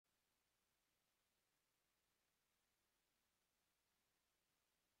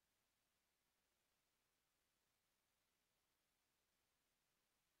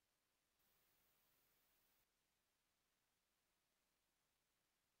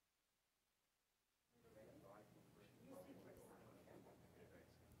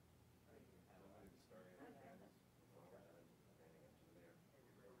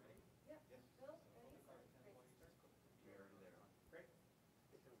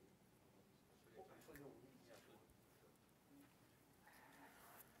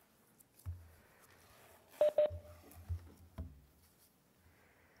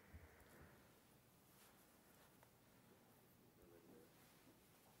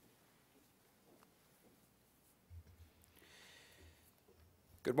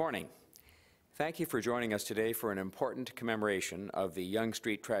Good morning. Thank you for joining us today for an important commemoration of the Yonge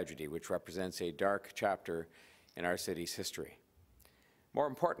Street Tragedy, which represents a dark chapter in our city's history. More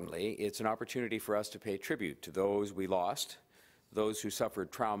importantly, it's an opportunity for us to pay tribute to those we lost, those who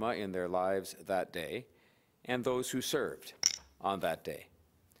suffered trauma in their lives that day, and those who served on that day.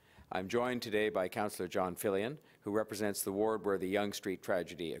 I'm joined today by Councillor John Fillion, who represents the ward where the Yonge Street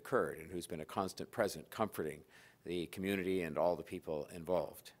tragedy occurred and who's been a constant present comforting the community and all the people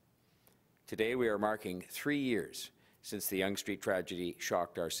involved. Today we are marking 3 years since the Yonge Street tragedy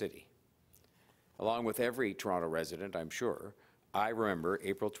shocked our city. Along with every Toronto resident, I'm sure, I remember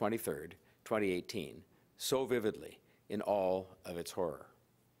April 23rd, 2018, so vividly in all of its horror.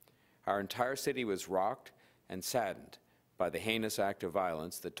 Our entire city was rocked and saddened by the heinous act of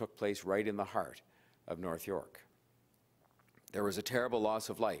violence that took place right in the heart of North York. There was a terrible loss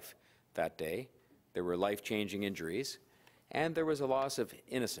of life that day. There were life-changing injuries, and there was a loss of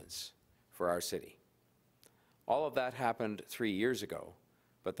innocence for our city. All of that happened 3 years ago,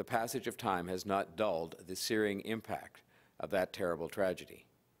 but the passage of time has not dulled the searing impact of that terrible tragedy.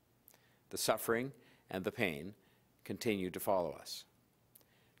 The suffering and the pain continue to follow us.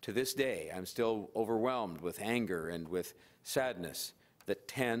 To this day, I'm still overwhelmed with anger and with sadness that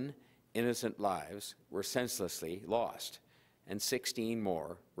 10 innocent lives were senselessly lost, and 16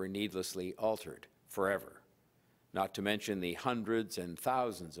 more were needlessly altered forever, not to mention the hundreds and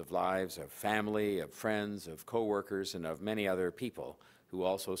thousands of lives of family, of friends, of co-workers, and of many other people who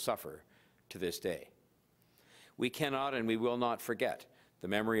also suffer to this day. We cannot and we will not forget the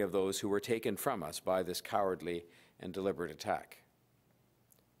memory of those who were taken from us by this cowardly and deliberate attack.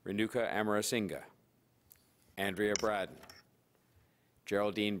 Renuka Amarasinga, Andrea Braddon,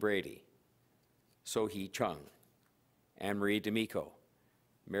 Geraldine Brady, Sohee Chung, Anne-Marie D'Amico,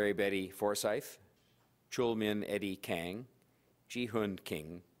 Mary Betty Forsyth, Chulmin Eddie Kang, Ji-Hun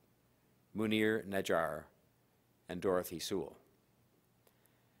King, Munir Najjar, and Dorothy Sewell.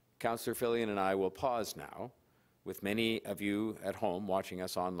 Councillor Fillion and I will pause now, with many of you at home watching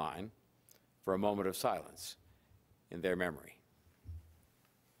us online, for a moment of silence in their memory.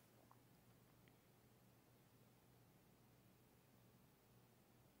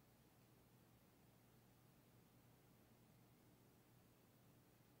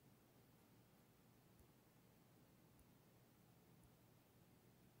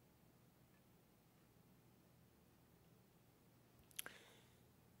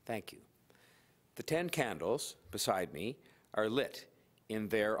 Thank you. The 10 candles beside me are lit in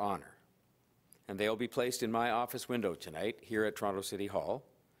their honor, and they'll be placed in my office window tonight here at Toronto City Hall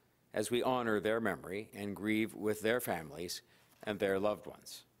as we honor their memory and grieve with their families and their loved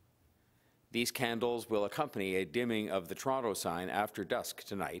ones. These candles will accompany a dimming of the Toronto sign after dusk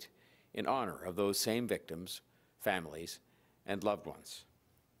tonight in honor of those same victims, families, and loved ones.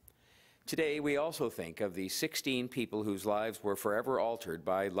 Today, we also think of the 16 people whose lives were forever altered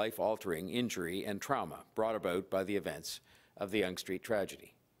by life-altering injury and trauma brought about by the events of the Yonge Street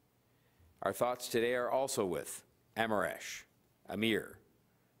tragedy. Our thoughts today are also with Amaresh, Amir,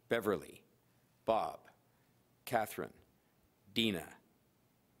 Beverly, Bob, Catherine, Dina,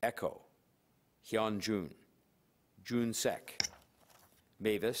 Echo, Hyun Jun, Jun Sek,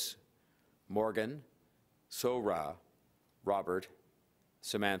 Mavis, Morgan, So-Ra, Robert,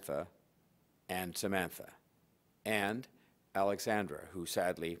 Samantha, and Alexandra, who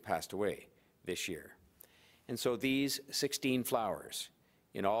sadly passed away this year. And so these 16 flowers,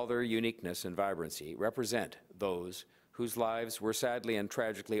 in all their uniqueness and vibrancy, represent those whose lives were sadly and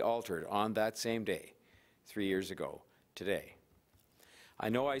tragically altered on that same day, 3 years ago today. I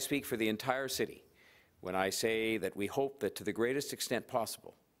know I speak for the entire city when I say that we hope that to the greatest extent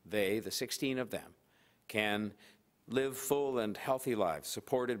possible, they, the 16 of them, can live full and healthy lives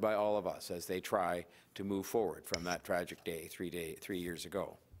supported by all of us as they try to move forward from that tragic day 3 years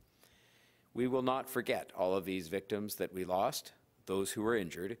ago. We will not forget all of these victims that we lost, those who were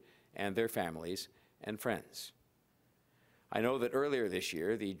injured, and their families and friends. I know that earlier this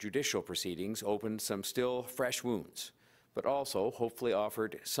year, the judicial proceedings opened some still fresh wounds, but also hopefully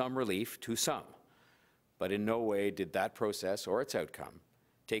offered some relief to some. But in no way did that process or its outcome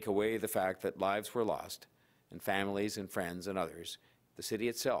take away the fact that lives were lost and families and friends and others. The city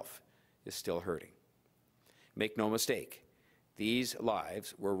itself is still hurting. Make no mistake, these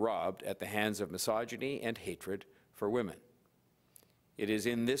lives were robbed at the hands of misogyny and hatred for women. It is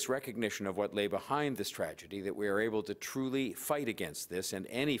in this recognition of what lay behind this tragedy that we are able to truly fight against this and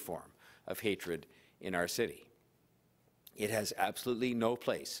any form of hatred in our city. It has absolutely no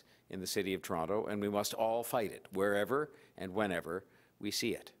place in the City of Toronto, and we must all fight it wherever and whenever we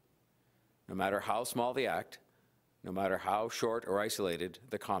see it. No matter how small the act, no matter how short or isolated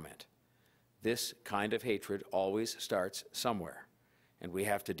the comment. This kind of hatred always starts somewhere, and we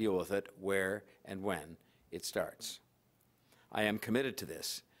have to deal with it where and when it starts. I am committed to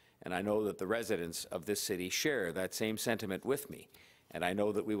this, and I know that the residents of this city share that same sentiment with me, and I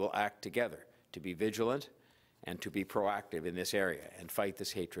know that we will act together to be vigilant and to be proactive in this area and fight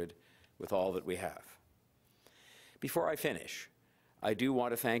this hatred with all that we have. Before I finish, I do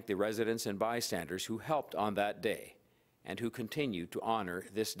want to thank the residents and bystanders who helped on that day and who continue to honor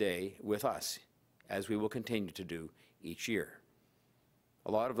this day with us, as we will continue to do each year.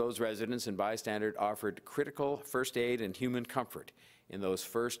 A lot of those residents and bystanders offered critical first aid and human comfort in those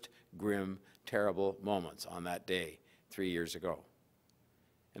first grim, terrible moments on that day 3 years ago.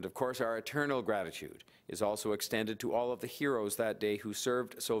 And of course, our eternal gratitude is also extended to all of the heroes that day who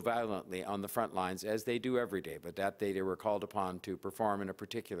served so valiantly on the front lines, as they do every day, but that day they were called upon to perform in a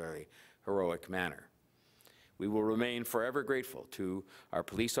particularly heroic manner. We will remain forever grateful to our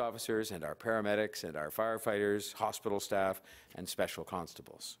police officers and our paramedics and our firefighters, hospital staff, and special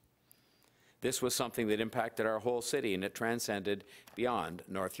constables. This was something that impacted our whole city, and it transcended beyond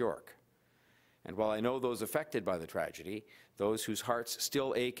North York. And while I know those affected by the tragedy, those whose hearts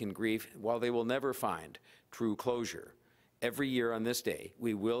still ache in grief, while they will never find true closure, every year on this day,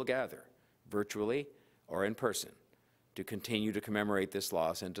 we will gather, virtually or in person, to continue to commemorate this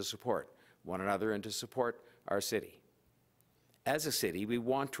loss and to support one another and to support our city. As a city, we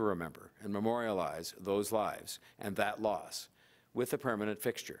want to remember and memorialize those lives and that loss with a permanent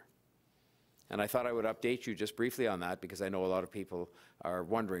fixture. And I thought I would update you just briefly on that, because I know a lot of people are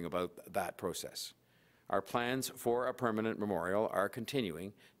wondering about that process. Our plans for a permanent memorial are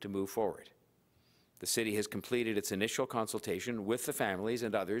continuing to move forward. The city has completed its initial consultation with the families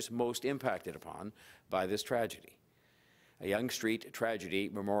and others most impacted upon by this tragedy. A Yonge Street Tragedy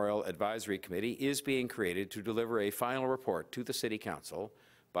Memorial Advisory Committee is being created to deliver a final report to the City Council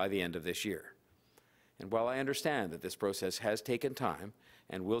by the end of this year. And while I understand that this process has taken time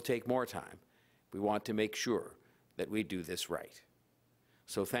and will take more time, we want to make sure that we do this right.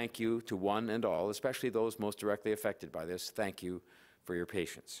 So thank you to one and all, especially those most directly affected by this. Thank you for your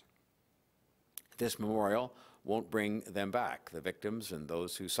patience. This memorial won't bring them back, the victims and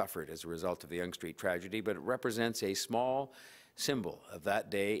those who suffered as a result of the Yonge Street tragedy, but it represents a small symbol of that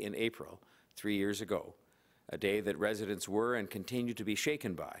day in April 3 years ago, a day that residents were and continue to be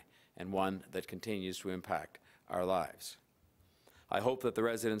shaken by, and one that continues to impact our lives. I hope that the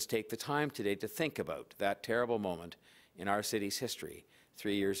residents take the time today to think about that terrible moment in our city's history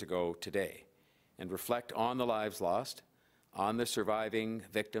 3 years ago today, and reflect on the lives lost, on the surviving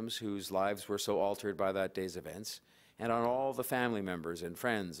victims whose lives were so altered by that day's events, and on all the family members and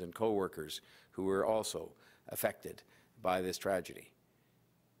friends and co-workers who were also affected by this tragedy.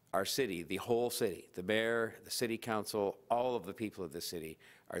 Our city, the whole city, the mayor, the city council, all of the people of the city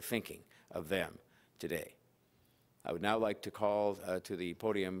are thinking of them today. I would now like to call to the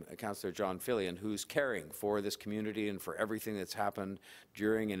podium Councillor John Fillion, who's caring for this community and for everything that's happened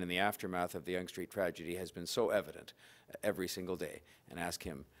during and in the aftermath of the Yonge Street tragedy, has been so evident every single day, and ask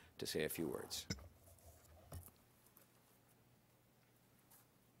him to say a few words.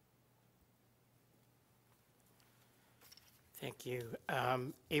 Thank you.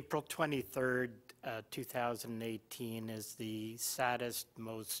 April 23rd, 2018 is the saddest,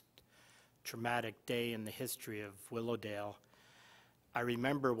 most traumatic day in the history of Willowdale. I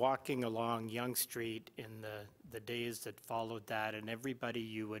remember walking along Yonge Street in the days that followed that, and everybody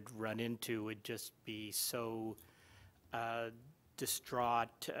you would run into would just be so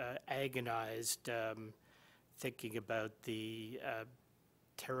distraught, agonized, thinking about the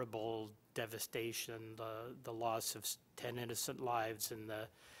terrible devastation, the loss of 10 innocent lives and the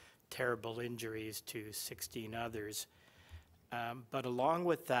terrible injuries to 16 others. But along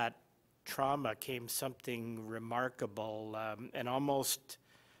with that trauma came something remarkable, an almost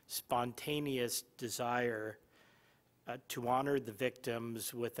spontaneous desire to honor the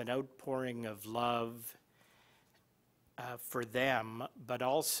victims with an outpouring of love for them, but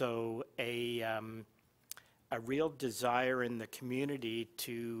also a real desire in the community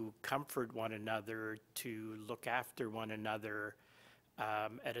to comfort one another, to look after one another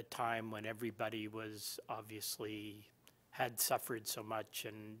at a time when everybody was obviously had suffered so much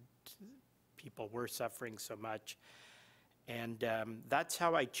and people were suffering so much. And that's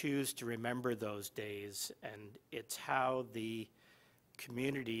how I choose to remember those days, and it's how the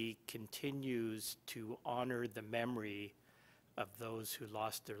community continues to honor the memory of those who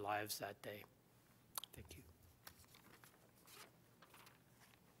lost their lives that day. Thank you.